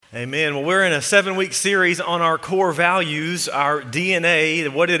Amen. Well, we're in a 7-week series on our core values, our DNA,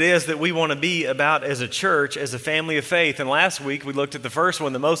 what it is that we want to be about as a church, as a family of faith. And last week we looked at the first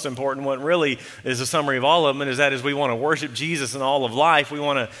one, the most important one really is a summary of all of them, and is that is we want to worship Jesus in all of life. We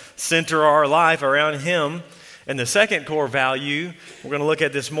want to center our life around Him. And the second core value we're going to look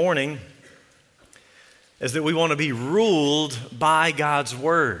at this morning is that we want to be ruled by God's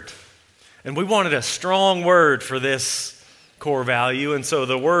Word. And we wanted a strong word for this core value, and so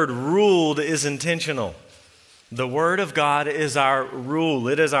the word ruled is intentional. The Word of God is our rule.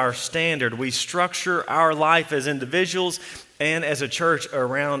 It is our standard. We structure our life as individuals and as a church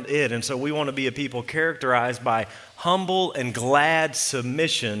around it. And so we want to be a people characterized by humble and glad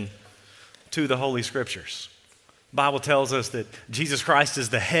submission to the Holy Scriptures. The Bible tells us that Jesus Christ is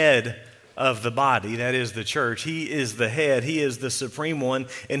the head of the body, that is the church. He is the head. He is the supreme one,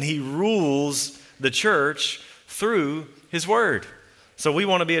 and He rules the church through His Word. So we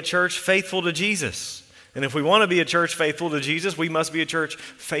want to be a church faithful to Jesus. And if we want to be a church faithful to Jesus, we must be a church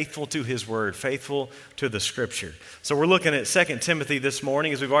faithful to His Word, faithful to the Scripture. So we're looking at 2 Timothy this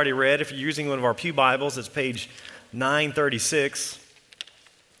morning, as we've already read. If you're using one of our pew Bibles, it's page 936.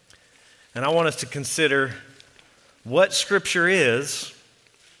 And I want us to consider what Scripture is,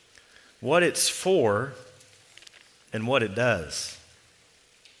 what it's for, and what it does.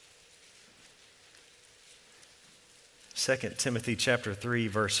 2 Timothy chapter 3,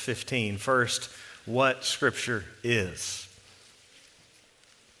 verse 15. First, what Scripture is.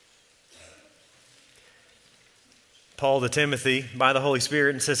 Paul to Timothy by the Holy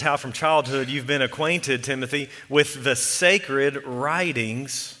Spirit and says, how from childhood you've been acquainted, Timothy, with the sacred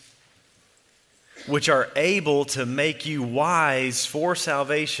writings which are able to make you wise for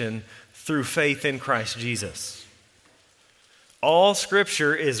salvation through faith in Christ Jesus. All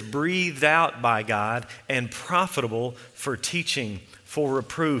Scripture is breathed out by God and profitable for teaching, for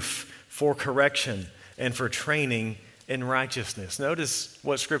reproof, for correction, and for training in righteousness. Notice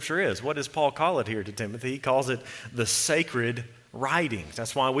what Scripture is. What does Paul call it here to Timothy? He calls it the sacred writings.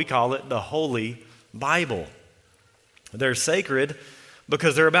 That's why we call it the Holy Bible. They're sacred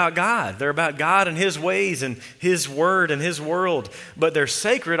because they're about God. They're about God and His ways and His Word and His world. But they're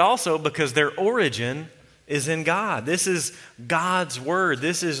sacred also because their origin is in God. This is God's Word.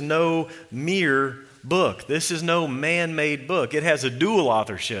 This is no mere book. This is no man-made book. It has a dual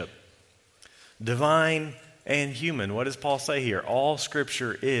authorship, divine and human. What does Paul say here? All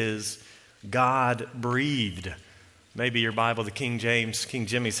Scripture is God-breathed. Maybe your Bible, the King James, King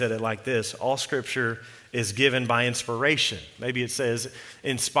Jimmy said it like this: all Scripture is given by inspiration. Maybe it says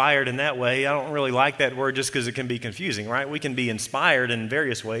inspired in that way. I don't really like that word just because it can be confusing, right? We can be inspired in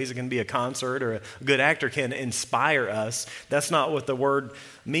various ways. It can be a concert, or a good actor can inspire us. That's not what the word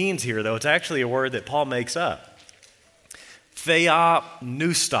means here, though. It's actually a word that Paul makes up.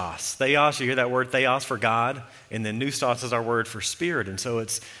 Theopneustos. Theos, you hear that word theos for God, and then neustos is our word for spirit, and so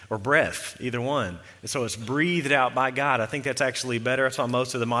it's, or breath, either one. And so it's breathed out by God. I think that's actually better. That's why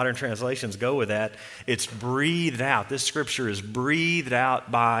most of the modern translations go with that. It's breathed out. This Scripture is breathed out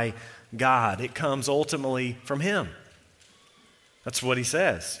by God. It comes ultimately from Him. That's what he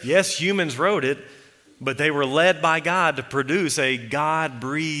says. Yes, humans wrote it, but they were led by God to produce a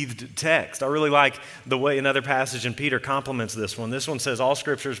God-breathed text. I really like the way another passage in Peter complements this one. This one says all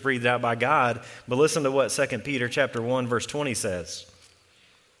Scripture is breathed out by God, but listen to what 2 Peter chapter 1, verse 20 says.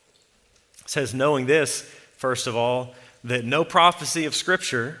 It says, knowing this, first of all, that no prophecy of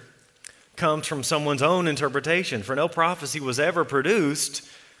Scripture comes from someone's own interpretation, for no prophecy was ever produced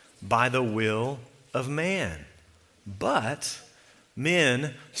by the will of man. But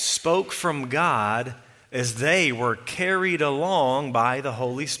men spoke from God as they were carried along by the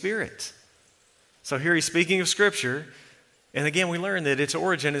Holy Spirit. So here he's speaking of Scripture, and again we learn that its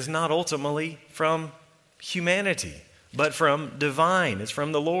origin is not ultimately from humanity, but from divine. It's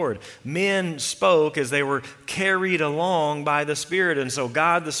from the Lord. Men spoke as they were carried along by the Spirit, and so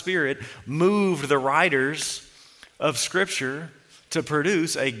God the Spirit moved the writers of Scripture to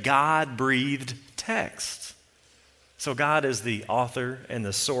produce a God-breathed text. So God is the author and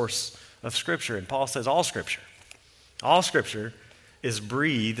the source of Scripture. And Paul says all Scripture is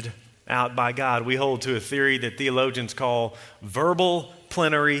breathed out by God. We hold to a theory that theologians call verbal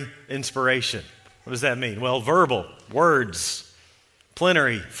plenary inspiration. What does that mean? Well, verbal, words,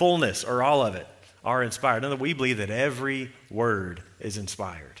 plenary, fullness, or all of it are inspired. We believe that every word is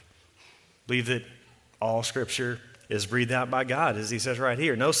inspired. Believe that all Scripture is breathed out by God, as he says right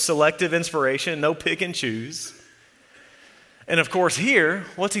here. No selective inspiration, no pick and choose. And of course here,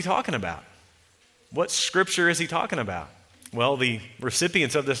 what's he talking about? What Scripture is he talking about? Well, the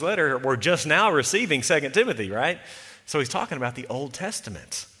recipients of this letter were just now receiving 2 Timothy, right? So he's talking about the Old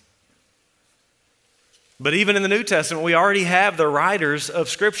Testament. But even in the New Testament, we already have the writers of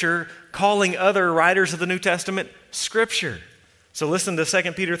Scripture calling other writers of the New Testament Scripture. So listen to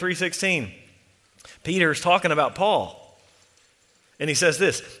 2 Peter 3:16. Peter's talking about Paul. And he says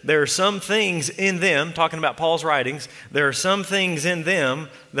this, there are some things in them, talking about Paul's writings, there are some things in them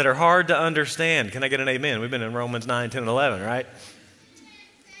that are hard to understand. Can I get an amen? We've been in Romans 9, 10, and 11, right?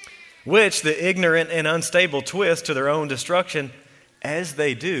 Which the ignorant and unstable twist to their own destruction, as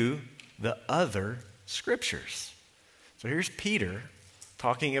they do the other Scriptures. So here's Peter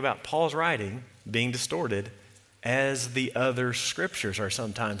talking about Paul's writing being distorted as the other Scriptures are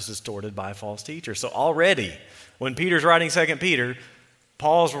sometimes distorted by false teachers. So already, when Peter's writing 2 Peter,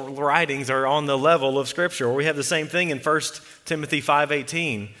 Paul's writings are on the level of Scripture. We have the same thing in 1 Timothy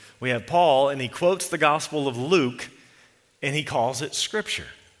 5:18. We have Paul, and he quotes the Gospel of Luke, and he calls it Scripture.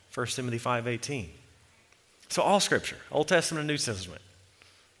 1 Timothy 5:18. So all Scripture, Old Testament and New Testament,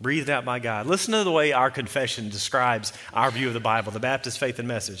 breathed out by God. Listen to the way our confession describes our view of the Bible, the Baptist Faith and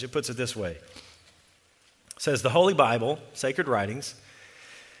Message. It puts it this way. It says, the Holy Bible, sacred writings,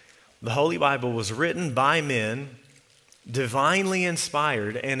 the Holy Bible was written by men, divinely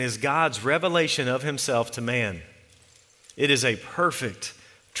inspired, and is God's revelation of himself to man. It is a perfect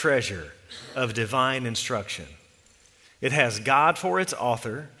treasure of divine instruction. It has God for its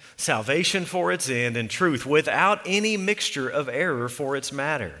author, salvation for its end, and truth without any mixture of error for its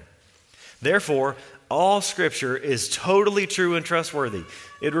matter. Therefore, all Scripture is totally true and trustworthy.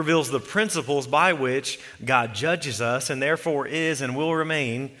 It reveals the principles by which God judges us and therefore is and will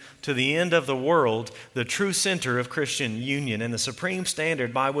remain to the end of the world the true center of Christian union and the supreme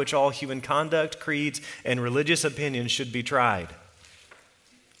standard by which all human conduct, creeds, and religious opinions should be tried.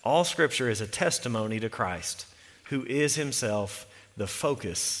 All Scripture is a testimony to Christ, who is himself the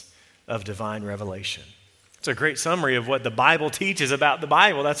focus of divine revelation. It's a great summary of what the Bible teaches about the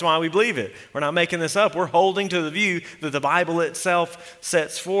Bible. That's why we believe it. We're not making this up. We're holding to the view that the Bible itself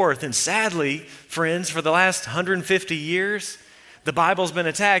sets forth. And sadly, friends, for the last 150 years, the Bible's been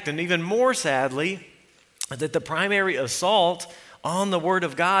attacked. And even more sadly, that the primary assault on the Word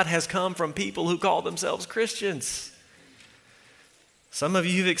of God has come from people who call themselves Christians. Some of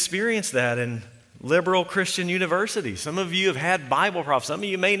you have experienced that in liberal Christian universities. Some of you have had Bible profs. Some of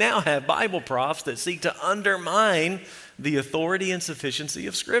you may now have Bible profs that seek to undermine the authority and sufficiency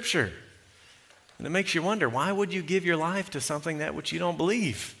of Scripture. And it makes you wonder, why would you give your life to something that which you don't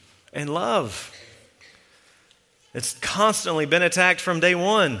believe and love? It's constantly been attacked from day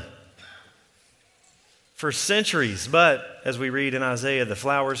one for centuries. But as we read in Isaiah, the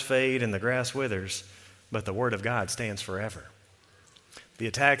flowers fade and the grass withers, but the Word of God stands forever. The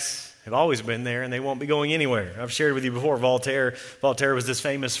attacks have always been there, and they won't be going anywhere. I've shared with you before Voltaire. Voltaire was this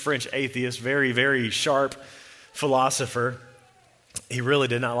famous French atheist, very, very sharp philosopher. He really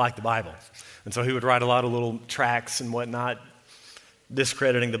did not like the Bible. And so he would write a lot of little tracts and whatnot,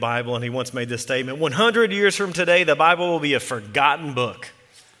 discrediting the Bible. And he once made this statement, 100 years from today, the Bible will be a forgotten book.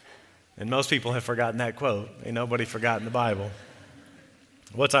 And most people have forgotten that quote. Ain't nobody forgotten the Bible.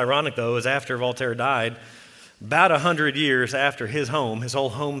 What's ironic, though, is after Voltaire died, about 100 years after his home, his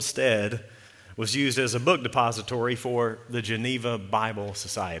whole homestead was used as a book depository for the Geneva Bible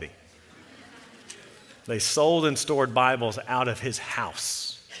Society. They sold and stored Bibles out of his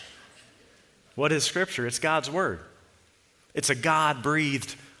house. What is Scripture? It's God's Word. It's a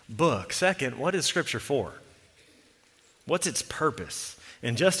God-breathed book. Second, what is Scripture for? What's its purpose?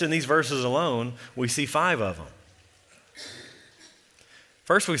 And just in these verses alone, we see 5 of them.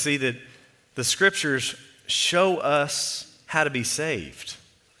 First, we see that the Scriptures show us how to be saved.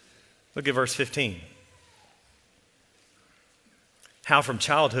 Look at verse 15. How from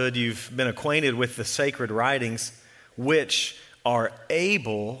childhood you've been acquainted with the sacred writings, which are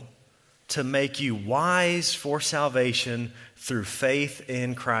able to make you wise for salvation through faith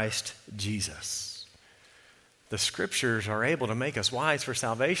in Christ Jesus. The Scriptures are able to make us wise for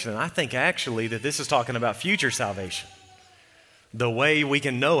salvation. And I think actually that this is talking about future salvation. The way we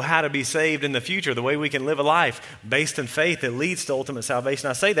can know how to be saved in the future, the way we can live a life based in faith that leads to ultimate salvation.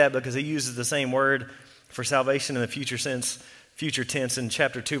 I say that because he uses the same word for salvation in the future tense in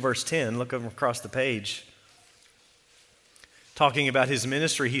chapter 2, verse 10. Look over across the page. Talking about his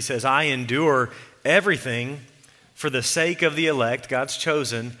ministry, he says, I endure everything for the sake of the elect, God's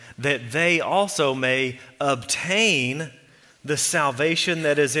chosen, that they also may obtain the salvation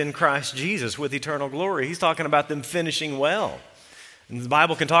that is in Christ Jesus with eternal glory. He's talking about them finishing well. And the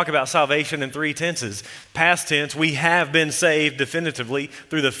Bible can talk about salvation in 3 tenses. Past tense, we have been saved definitively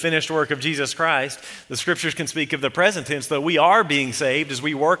through the finished work of Jesus Christ. The Scriptures can speak of the present tense, though we are being saved as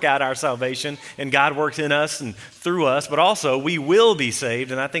we work out our salvation and God works in us and through us, but also we will be saved,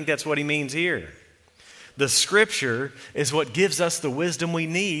 and I think that's what he means here. The Scripture is what gives us the wisdom we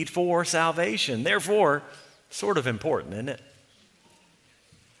need for salvation. Therefore, sort of important, isn't it?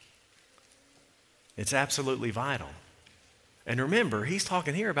 It's absolutely vital. And remember, he's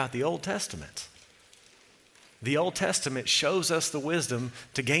talking here about the Old Testament. The Old Testament shows us the wisdom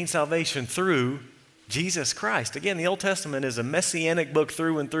to gain salvation through Jesus Christ. Again, the Old Testament is a messianic book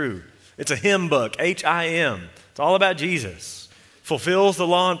through and through. It's a hymn book, H-I-M. It's all about Jesus. Fulfills the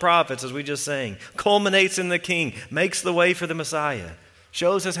law and prophets, as we just sang. Culminates in the King. Makes the way for the Messiah.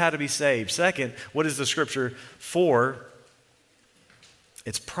 Shows us how to be saved. Second, what is the Scripture for?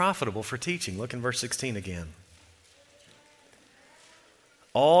 It's profitable for teaching. Look in verse 16 again.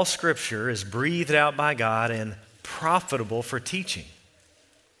 All Scripture is breathed out by God and profitable for teaching.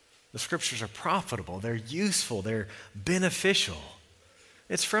 The Scriptures are profitable. They're useful. They're beneficial.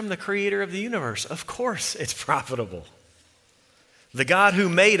 It's from the Creator of the universe. Of course it's profitable. The God who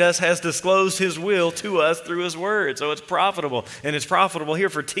made us has disclosed His will to us through His Word. So it's profitable. And it's profitable here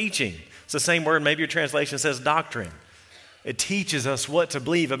for teaching. It's the same word. Maybe your translation says doctrine. It teaches us what to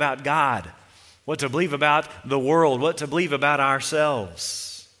believe about God, what to believe about the world, what to believe about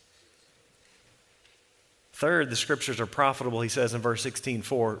ourselves. Third, the Scriptures are profitable, he says in verse 16,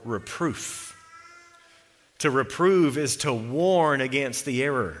 for reproof. To reprove is to warn against the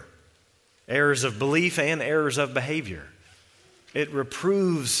errors of belief and errors of behavior. It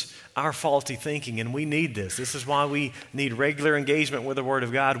reproves our faulty thinking, and we need this. This is why we need regular engagement with the Word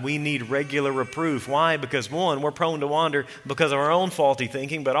of God. We need regular reproof. Why? Because one, we're prone to wander because of our own faulty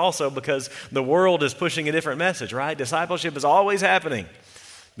thinking, but also because the world is pushing a different message, right? Discipleship is always happening.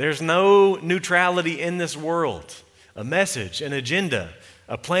 There's no neutrality in this world. A message, an agenda,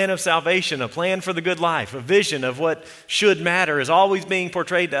 a plan of salvation, a plan for the good life, a vision of what should matter is always being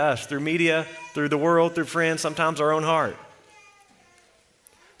portrayed to us through media, through the world, through friends, sometimes our own heart.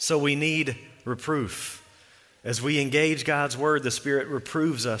 So we need reproof. As we engage God's Word, the Spirit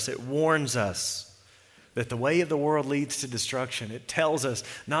reproves us. It warns us that the way of the world leads to destruction. It tells us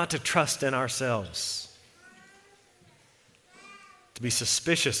not to trust in ourselves, to be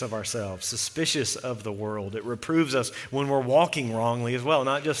suspicious of ourselves, suspicious of the world. It reproves us when we're walking wrongly as well,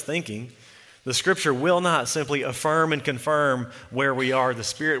 not just thinking. The Scripture will not simply affirm and confirm where we are. The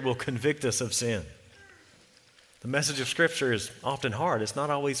Spirit will convict us of sin. The message of Scripture is often hard. It's not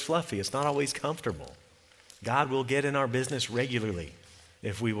always fluffy. It's not always comfortable. God will get in our business regularly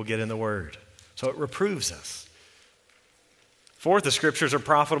if we will get in the Word. So it reproves us. Fourth, the Scriptures are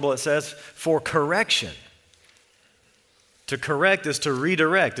profitable, it says, for correction. To correct is to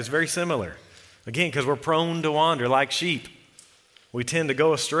redirect. It's very similar. Again, because we're prone to wander like sheep. We tend to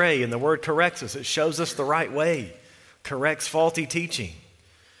go astray, and the Word corrects us. It shows us the right way, corrects faulty teaching.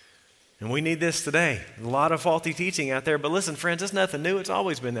 And we need this today. A lot of faulty teaching out there. But listen, friends, it's nothing new. It's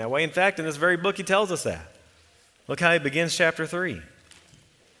always been that way. In fact, in this very book, he tells us that. Look how he begins chapter 3.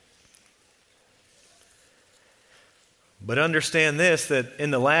 But understand this, that in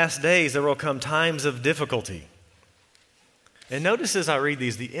the last days there will come times of difficulty. And notice as I read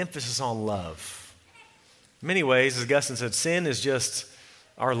these, the emphasis on love. In many ways, as Augustine said, sin is just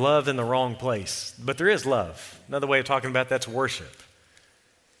our love in the wrong place. But there is love. Another way of talking about that's worship.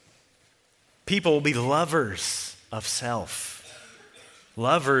 People will be lovers of self,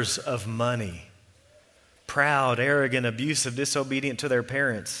 lovers of money, proud, arrogant, abusive, disobedient to their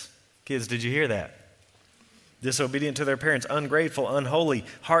parents. Kids, did you hear that? Disobedient to their parents, ungrateful, unholy,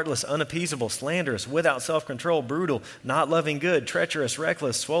 heartless, unappeasable, slanderous, without self-control, brutal, not loving good, treacherous,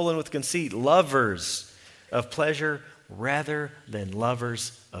 reckless, swollen with conceit, lovers of pleasure rather than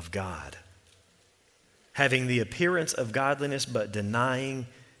lovers of God, having the appearance of godliness but denying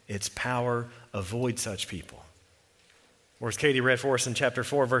its power. Avoid such people. Or as Katie read for us in chapter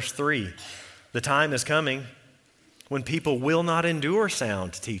 4, verse 3, the time is coming when people will not endure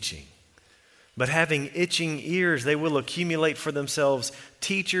sound teaching, but having itching ears, they will accumulate for themselves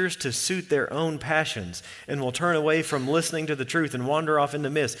teachers to suit their own passions, and will turn away from listening to the truth and wander off into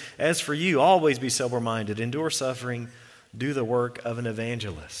myths. As for you, always be sober-minded, endure suffering, do the work of an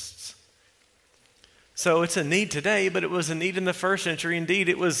evangelist. So it's a need today, but it was a need in the first century. Indeed,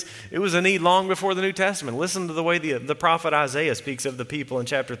 it was a need long before the New Testament. Listen to the way the prophet Isaiah speaks of the people in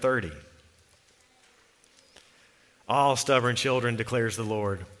chapter 30. All stubborn children, declares the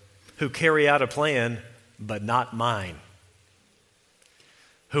Lord, who carry out a plan, but not mine,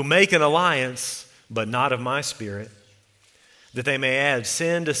 who make an alliance, but not of my spirit, that they may add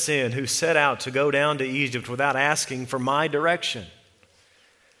sin to sin, who set out to go down to Egypt without asking for my direction,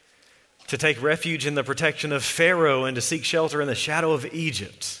 to take refuge in the protection of Pharaoh and to seek shelter in the shadow of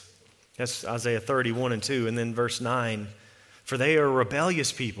Egypt. That's Isaiah 31 and 2. And then verse 9, For they are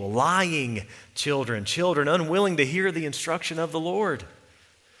rebellious people, lying children, children unwilling to hear the instruction of the Lord,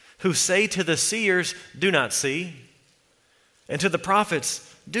 who say to the seers, do not see, and to the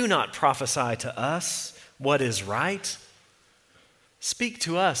prophets, do not prophesy to us what is right. Speak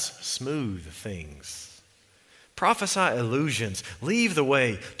to us smooth things. Prophesy illusions. Leave the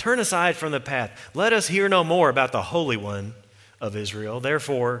way. Turn aside from the path. Let us hear no more about the Holy One of Israel.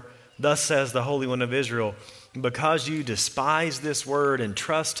 Therefore, thus says the Holy One of Israel, because you despise this word and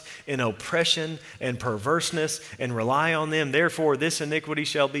trust in oppression and perverseness and rely on them, therefore this iniquity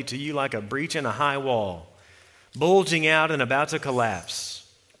shall be to you like a breach in a high wall, bulging out and about to collapse,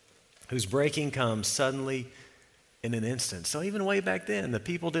 whose breaking comes suddenly in an instant. So even way back then, the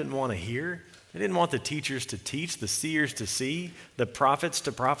people didn't want to hear. They didn't want the teachers to teach, the seers to see, the prophets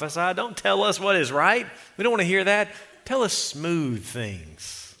to prophesy. Don't tell us what is right. We don't want to hear that. Tell us smooth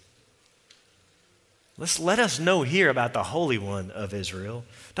things. Let us know here about the Holy One of Israel.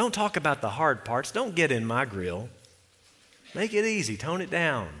 Don't talk about the hard parts. Don't get in my grill. Make it easy. Tone it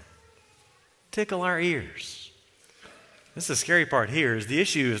down. Tickle our ears. This is the scary part here is the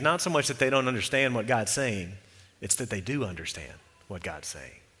issue is not so much that they don't understand what God's saying. It's that they do understand what God's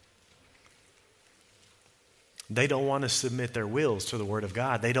saying. They don't want to submit their wills to the Word of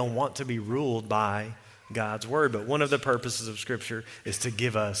God. They don't want to be ruled by God's Word. But one of the purposes of Scripture is to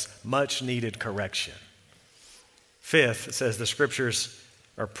give us much needed correction. Fifth, it says the Scriptures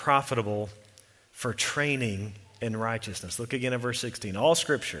are profitable for training in righteousness. Look again at verse 16. All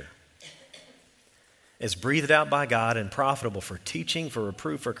Scripture is breathed out by God and profitable for teaching, for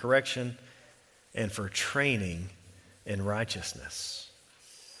reproof, for correction, and for training in righteousness.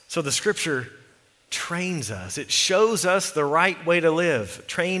 So the Scripture trains us. It shows us the right way to live,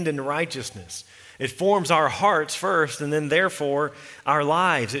 trained in righteousness. It forms our hearts first and then therefore our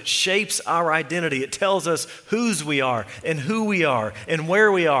lives. It shapes our identity. It tells us whose we are and who we are and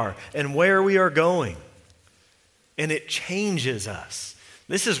where we are and where we are going. And it changes us.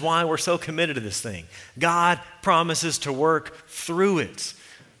 This is why we're so committed to this thing. God promises to work through it.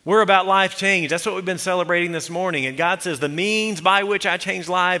 We're about life change. That's what we've been celebrating this morning. And God says the means by which I change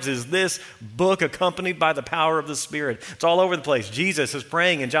lives is this book accompanied by the power of the Spirit. It's all over the place. Jesus is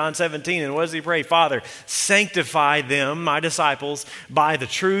praying in John 17. And what does he pray? Father, sanctify them, my disciples, by the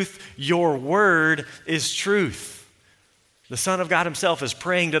truth. Your word is truth. The Son of God himself is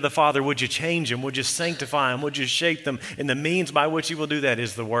praying to the Father, would you change them? Would you sanctify them? Would you shape them? And the means by which he will do that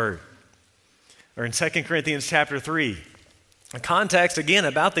is the word. Or in 2 Corinthians chapter 3, a context, again,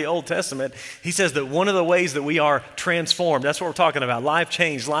 about the Old Testament, he says that one of the ways that we are transformed, that's what we're talking about, life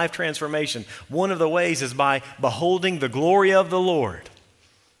change, life transformation. One of the ways is by beholding the glory of the Lord,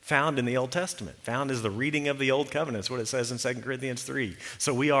 found in the Old Testament, found as the reading of the Old Covenant. That's what it says in 2 Corinthians 3.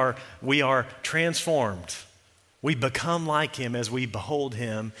 So we are transformed. We become like him as we behold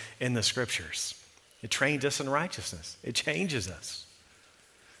him in the Scriptures. It trains us in righteousness. It changes us.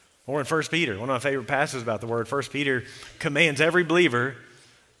 Or in 1 Peter, one of my favorite passages about the word, 1 Peter commands every believer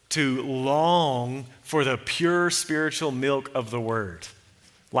to long for the pure spiritual milk of the word,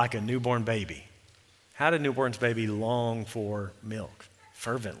 like a newborn baby. How do newborn babies long for milk?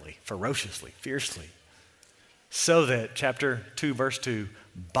 Fervently, ferociously, fiercely. So that, chapter 2, verse 2,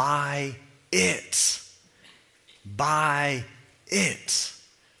 by it,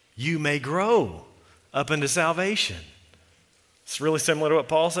 you may grow up into salvation. It's really similar to what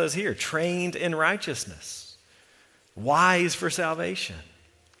Paul says here, trained in righteousness, wise for salvation.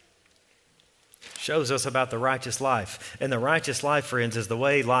 Shows us about the righteous life. And the righteous life, friends, is the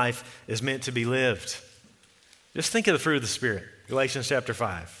way life is meant to be lived. Just think of the fruit of the Spirit. Galatians chapter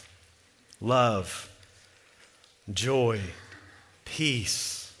 5. Love, joy,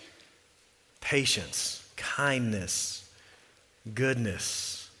 peace, patience, kindness,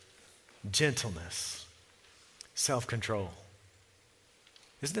 goodness, gentleness, self-control.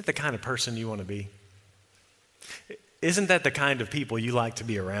 Isn't that the kind of person you want to be? Isn't that the kind of people you like to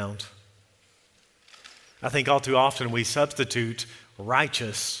be around? I think all too often we substitute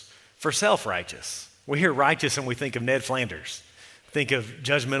righteous for self-righteous. We hear righteous and we think of Ned Flanders. Think of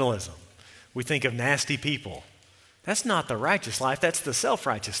judgmentalism. We think of nasty people. That's not the righteous life. That's the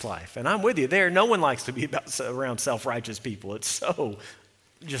self-righteous life. And I'm with you there. No one likes to be around self-righteous people. It's so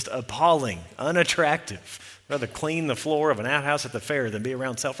just appalling, unattractive. Rather clean the floor of an outhouse at the fair than be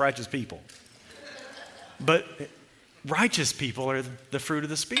around self-righteous people. But righteous people are the fruit of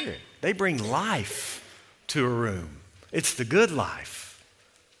the Spirit. They bring life to a room. It's the good life.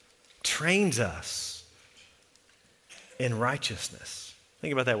 Trains us in righteousness.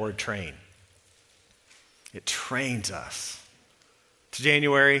 Think about that word train. It trains us. It's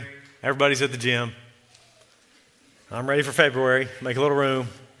January. Everybody's at the gym. I'm ready for February. Make a little room.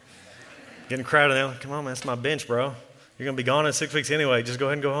 Getting crowded now. Come on, man, that's my bench, bro. You're going to be gone in 6 weeks anyway. Just go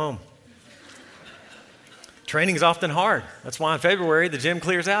ahead and go home. Training is often hard. That's why in February the gym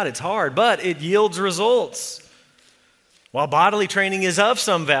clears out. It's hard, but it yields results. While bodily training is of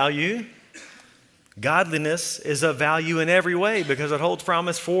some value, godliness is of value in every way because it holds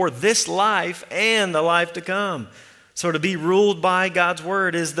promise for this life and the life to come. So to be ruled by God's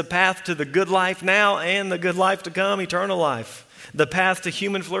word is the path to the good life now and the good life to come, eternal life. The path to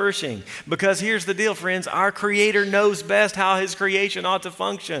human flourishing. Because here's the deal, friends. Our Creator knows best how His creation ought to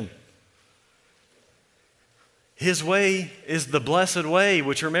function. His way is the blessed way,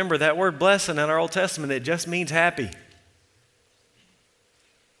 which, remember, that word blessed in our Old Testament, it just means happy.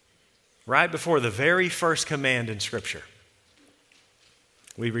 Right before the very first command in Scripture,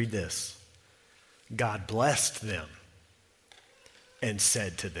 we read this. God blessed them and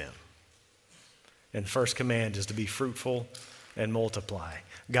said to them. And the first command is to be fruitful and multiply.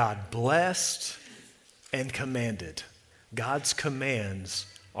 God blessed and commanded. God's commands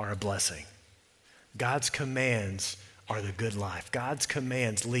are a blessing. God's commands are the good life. God's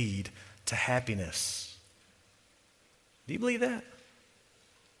commands lead to happiness. Do you believe that?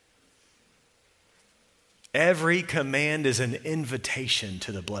 Every command is an invitation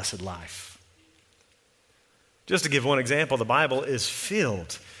to the blessed life. Just to give one example, the Bible is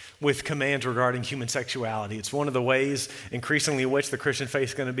filled with commands regarding human sexuality. It's one of the ways increasingly in which the Christian faith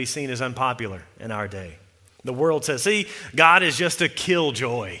is going to be seen as unpopular in our day. The world says, see, God is just a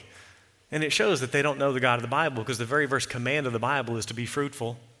killjoy. And it shows that they don't know the God of the Bible because the very first command of the Bible is to be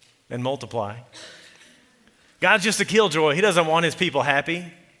fruitful and multiply. God's just a killjoy. He doesn't want His people happy.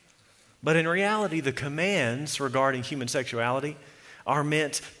 But in reality, the commands regarding human sexuality are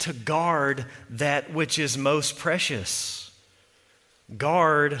meant to guard that which is most precious.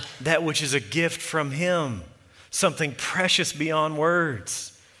 Guard that which is a gift from Him, something precious beyond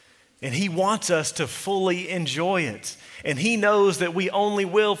words. And He wants us to fully enjoy it. And He knows that we only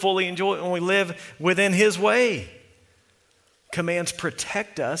will fully enjoy it when we live within His way. Commands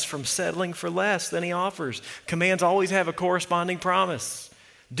protect us from settling for less than He offers. Commands always have a corresponding promise.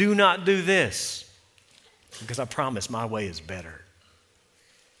 Do not do this, because I promise my way is better.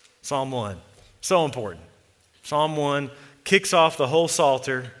 Psalm 1, so important. Psalm 1 kicks off the whole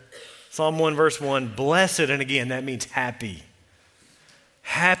Psalter. Psalm 1 verse 1, blessed, and again that means happy.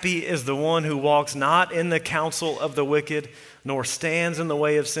 Happy is the one who walks not in the counsel of the wicked, nor stands in the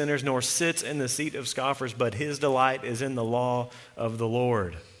way of sinners, nor sits in the seat of scoffers, but his delight is in the law of the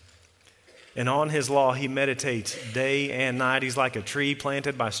Lord. And on His law he meditates day and night. He's like a tree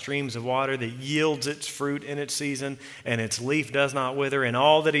planted by streams of water that yields its fruit in its season, and its leaf does not wither. In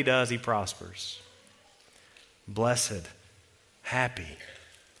all that he does, he prospers. Blessed, happy,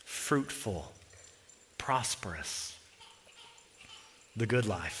 fruitful, prosperous. The good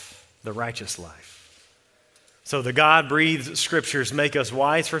life, the righteous life. So the God-breathed Scriptures make us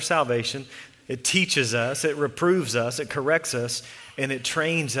wise for salvation. It teaches us, it reproves us, it corrects us, and it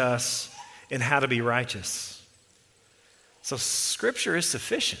trains us in how to be righteous. So Scripture is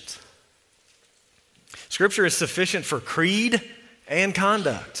sufficient. Scripture is sufficient for creed and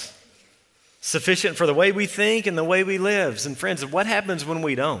conduct. Sufficient for the way we think and the way we live. And friends, what happens when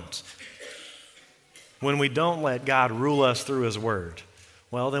we don't? When we don't let God rule us through His Word?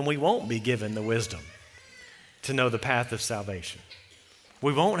 Well, then we won't be given the wisdom to know the path of salvation.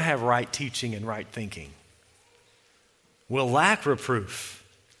 We won't have right teaching and right thinking. We'll lack reproof.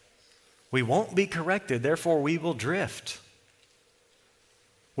 We won't be corrected, therefore we will drift.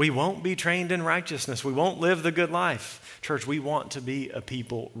 We won't be trained in righteousness. We won't live the good life. Church, we want to be a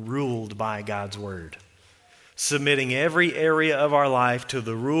people ruled by God's Word, submitting every area of our life to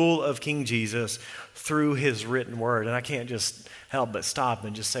the rule of King Jesus through His written Word. And I can't just help but stop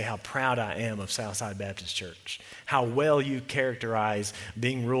and just say how proud I am of Southside Baptist Church, how well you characterize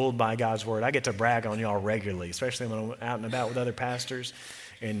being ruled by God's Word. I get to brag on y'all regularly, especially when I'm out and about with other pastors.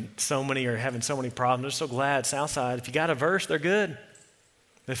 And so many are having so many problems. I'm so glad, Southside, if you got a verse, they're good.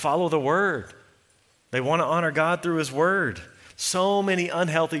 They follow the Word. They want to honor God through His Word. So many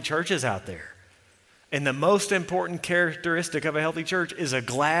unhealthy churches out there. And the most important characteristic of a healthy church is a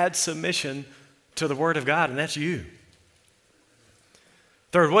glad submission to the Word of God, and that's you.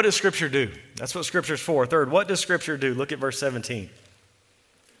 Third, what does Scripture do? That's what Scripture's for. Third, what does Scripture do? Look at verse 17.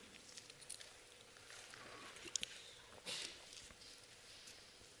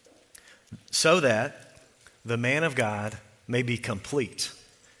 So that the man of God may be complete,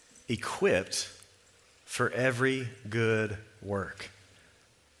 equipped for every good work.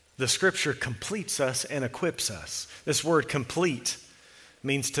 The Scripture completes us and equips us. This word complete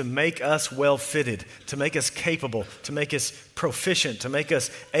means to make us well-fitted, to make us capable, to make us proficient, to make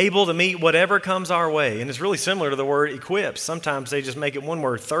us able to meet whatever comes our way. And it's really similar to the word equips. Sometimes they just make it one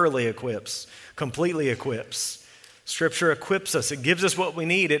word, thoroughly equips, completely equips. Scripture equips us. It gives us what we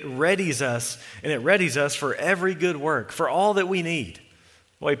need. It readies us, and it readies us for every good work, for all that we need.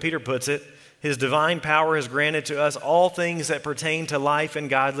 The way Peter puts it, His divine power has granted to us all things that pertain to life and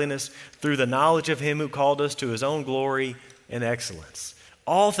godliness through the knowledge of Him who called us to His own glory and excellence.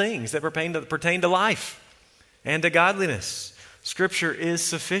 All things that pertain to life and to godliness. Scripture is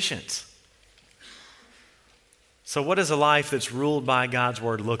sufficient. So what does a life that's ruled by God's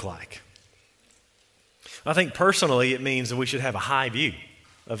Word look like? I think personally it means that we should have a high view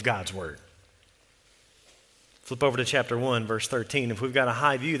of God's Word. Flip over to chapter 1, verse 13. If we've got a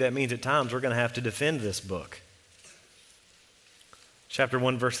high view, that means at times we're going to have to defend this book. Chapter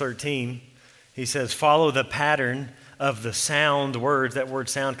 1, verse 13, he says, follow the pattern of the sound words. That word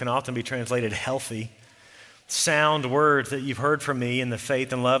sound can often be translated healthy. Sound words that you've heard from me in the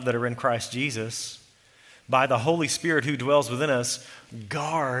faith and love that are in Christ Jesus. By the Holy Spirit who dwells within us,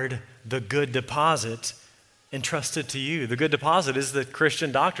 guard the good deposit entrusted to you. The good deposit is the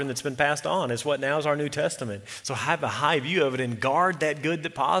Christian doctrine that's been passed on. It's what now is our New Testament. So have a high view of it and guard that good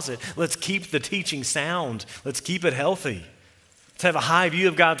deposit. Let's keep the teaching sound. Let's keep it healthy. Let's have a high view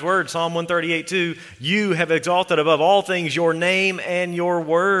of God's Word. Psalm 138:2, you have exalted above all things your name and your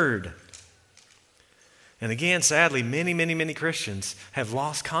word. And again, sadly, many Christians have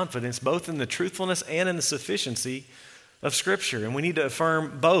lost confidence both in the truthfulness and in the sufficiency of Scripture. And we need to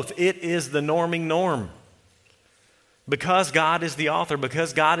affirm both. It is the norming norm. Because God is the author,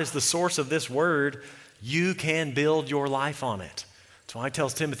 because God is the source of this Word, you can build your life on it. That's why he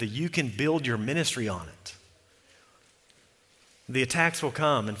tells Timothy, you can build your ministry on it. The attacks will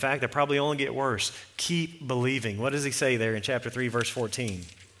come. In fact, they'll probably only get worse. Keep believing. What does he say there in chapter 3, verse 14?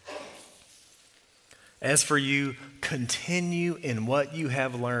 As for you, continue in what you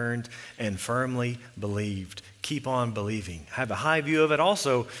have learned and firmly believed. Keep on believing. Have a high view of it.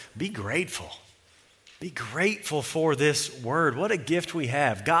 Also, be grateful. Be grateful for this word. What a gift we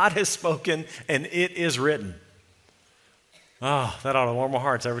have. God has spoken and it is written. Oh, that ought to warm our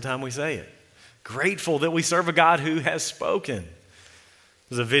hearts every time we say it. Grateful that we serve a God who has spoken.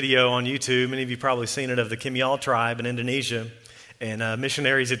 There's a video on YouTube, many of you probably seen it, of the Kimyal tribe in Indonesia. And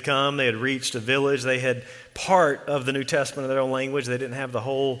missionaries had come, they had reached a village, they had part of the New Testament in their own language. They didn't have the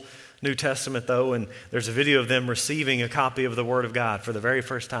whole New Testament though, and there's a video of them receiving a copy of the Word of God for the very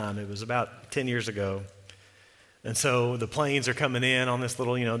first time. It was about 10 years ago. And so the planes are coming in on this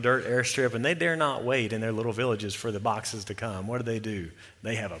little, dirt airstrip, and they dare not wait in their little villages for the boxes to come. What do?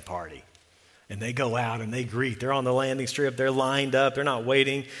 They have a party. And they go out and they greet. They're on the landing strip. They're lined up. They're not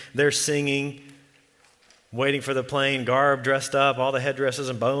waiting. They're singing, waiting for the plane, garb, dressed up, all the headdresses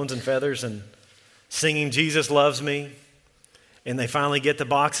and bones and feathers, and singing, Jesus loves me. And they finally get the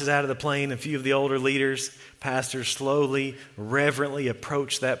boxes out of the plane. A few of the older leaders, pastors, slowly, reverently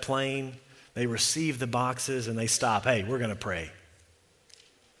approach that plane. They receive the boxes and they stop. Hey, we're going to pray.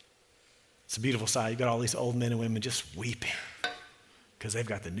 It's a beautiful sight. You've got all these old men and women just weeping because they've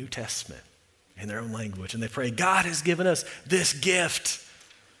got the New Testament in their own language. And they pray, God has given us this gift.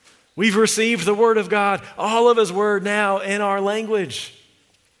 We've received the Word of God, all of His Word now in our language.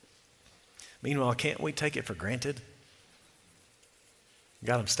 Meanwhile, can't we take it for granted?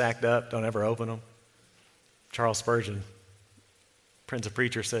 Got them stacked up, don't ever open them. Charles Spurgeon, Prince of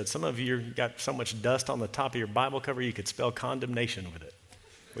Preachers, said, some of you got so much dust on the top of your Bible cover you could spell condemnation with it,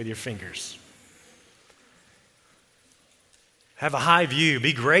 with your fingers. Have a high view.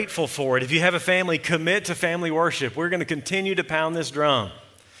 Be grateful for it. If you have a family, commit to family worship. We're going to continue to pound this drum.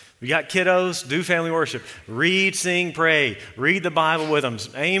 We got kiddos, do family worship. Read, sing, pray. Read the Bible with them.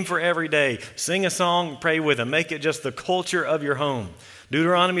 Aim for every day. Sing a song, pray with them. Make it just the culture of your home.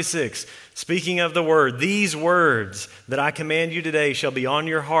 Deuteronomy 6, speaking of the word, these words that I command you today shall be on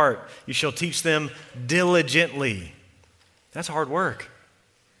your heart. You shall teach them diligently. That's hard work.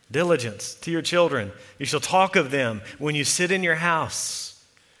 Diligence to your children. You shall talk of them when you sit in your house,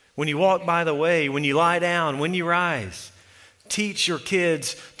 when you walk by the way, when you lie down, when you rise. Teach your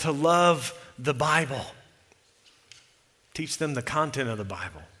kids to love the Bible. Teach them the content of the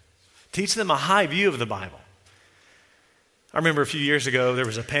Bible. Teach them a high view of the Bible. I remember a few years ago, there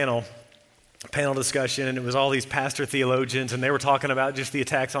was a panel discussion, and it was all these pastor theologians, and they were talking about just the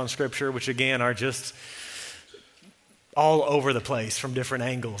attacks on Scripture, which again are just all over the place from different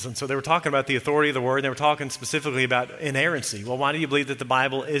angles. And so they were talking about the authority of the word, and they were talking specifically about inerrancy. Well, why do you believe that the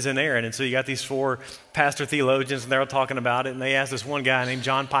Bible is inerrant? And so you got these 4 pastor theologians, and they're all talking about it, and they asked this one guy named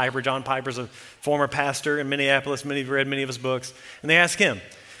John Piper. John Piper's a former pastor in Minneapolis. Many of you read many of his books. And they asked him,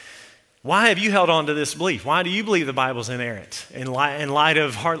 why have you held on to this belief? Why do you believe the Bible's inerrant in light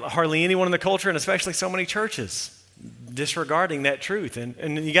of hardly anyone in the culture, and especially so many churches disregarding that truth?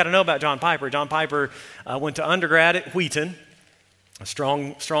 And you got to know about John Piper. John Piper went to undergrad at Wheaton, a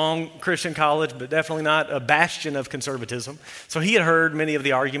strong Christian college, but definitely not a bastion of conservatism. So he had heard many of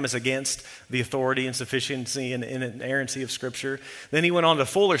the arguments against the authority and sufficiency and inerrancy of Scripture. Then he went on to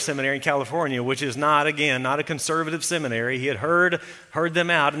Fuller Seminary in California, which is not a conservative seminary. He had heard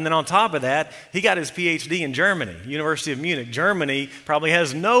them out. And then on top of that, he got his PhD in Germany, University of Munich. Germany probably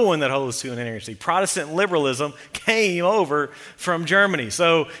has no one that holds to an inerrancy. Protestant liberalism came over from Germany.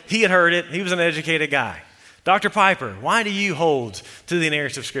 So he had heard it. He was an educated guy. Dr. Piper, why do you hold to the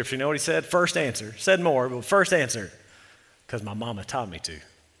inerrancy of Scripture? You know what he said? First answer. Said more, but first answer, because my mama taught me to.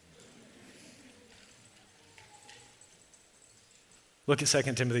 Look at 2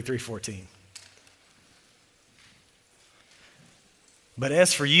 Timothy 3:14. But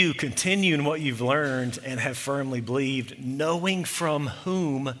as for you, continue in what you've learned and have firmly believed, knowing from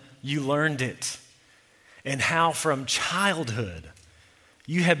whom you learned it, and how from childhood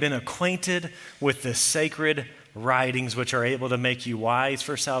you have been acquainted with the sacred writings which are able to make you wise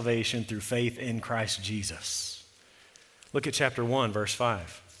for salvation through faith in Christ Jesus. Look at chapter 1, verse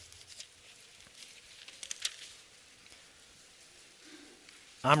 5.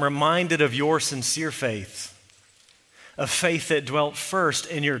 I'm reminded of your sincere faith, a faith that dwelt first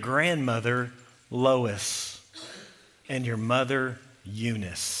in your grandmother, Lois, and your mother,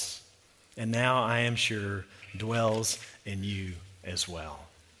 Eunice, and now I am sure dwells in you as well.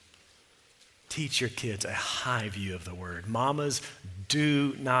 Teach your kids a high view of the word. Mamas,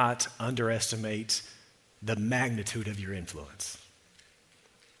 do not underestimate the magnitude of your influence.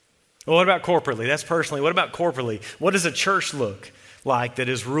 Well, what about corporately? That's personally. What about corporately? What does a church look like that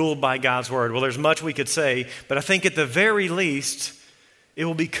is ruled by God's word? Well, there's much we could say, but I think at the very least, it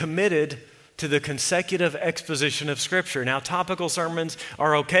will be committed to the consecutive exposition of Scripture. Now, topical sermons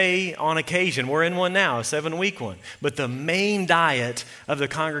are okay on occasion. We're in one now, a 7-week one. But the main diet of the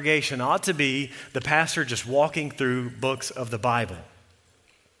congregation ought to be the pastor just walking through books of the Bible.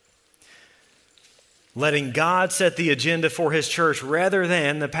 Letting God set the agenda for his church rather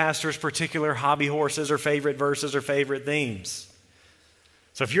than the pastor's particular hobby horses or favorite verses or favorite themes.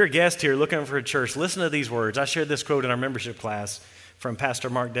 So if you're a guest here looking for a church, listen to these words. I shared this quote in our membership class from Pastor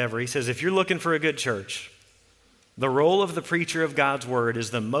Mark Dever. He says, if you're looking for a good church, the role of the preacher of God's word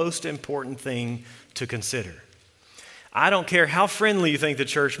is the most important thing to consider. I don't care how friendly you think the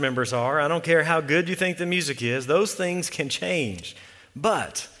church members are. I don't care how good you think the music is. Those things can change.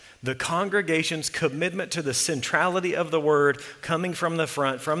 But the congregation's commitment to the centrality of the word coming from the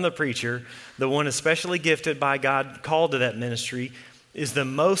front, from the preacher, the one especially gifted by God, called to that ministry, is the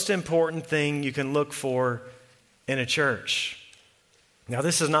most important thing you can look for in a church. Now,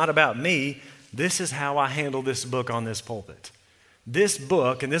 this is not about me. This is how I handle this book on this pulpit. This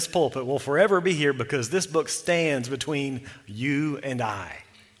book and this pulpit will forever be here because this book stands between you and I.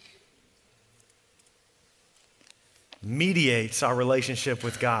 Mediates our relationship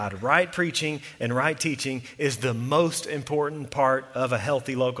with God. Right preaching and right teaching is the most important part of a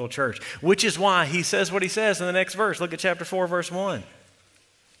healthy local church, which is why he says what he says in the next verse. Look at chapter 4, verse 1.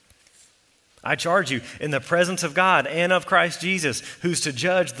 I charge you in the presence of God and of Christ Jesus, who's to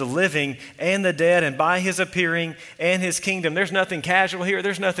judge the living and the dead, and by his appearing and his kingdom. There's nothing casual here.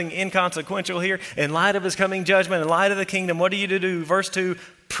 There's nothing inconsequential here. In light of his coming judgment, in light of the kingdom, what are you to do? Verse 2,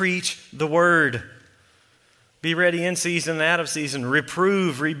 preach the word. Be ready in season and out of season.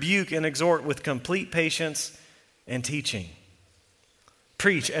 Reprove, rebuke, and exhort with complete patience and teaching.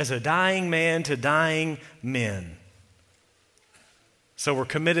 Preach as a dying man to dying men. So we're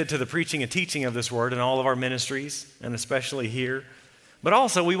committed to the preaching and teaching of this word in all of our ministries, and especially here. But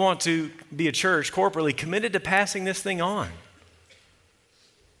also we want to be a church corporately committed to passing this thing on.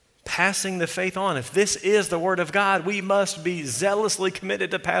 Passing the faith on. If this is the word of God, we must be zealously committed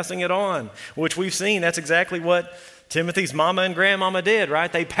to passing it on, which we've seen. That's exactly what Timothy's mama and grandmama did,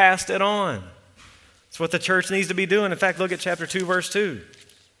 right? They passed it on. It's what the church needs to be doing. In fact, look at chapter 2, verse 2.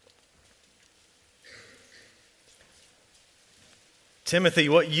 Timothy,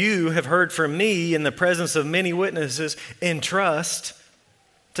 what you have heard from me in the presence of many witnesses, entrust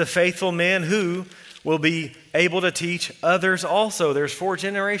to faithful men who will be able to teach others also. There's 4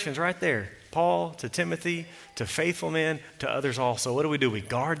 generations right there. Paul to Timothy to faithful men to others also. What do? We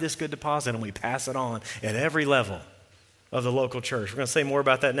guard this good deposit and we pass it on at every level. of the local church. We're going to say more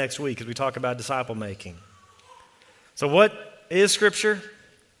about that next week as we talk about disciple making. So what is Scripture?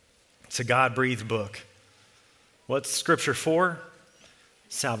 It's a God-breathed book. What's Scripture for?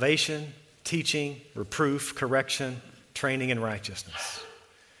 Salvation, teaching, reproof, correction, training in righteousness.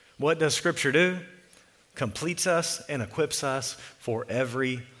 What does Scripture do? Completes us and equips us for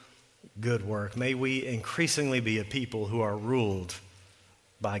every good work. May we increasingly be a people who are ruled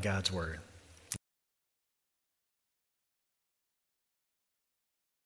by God's word.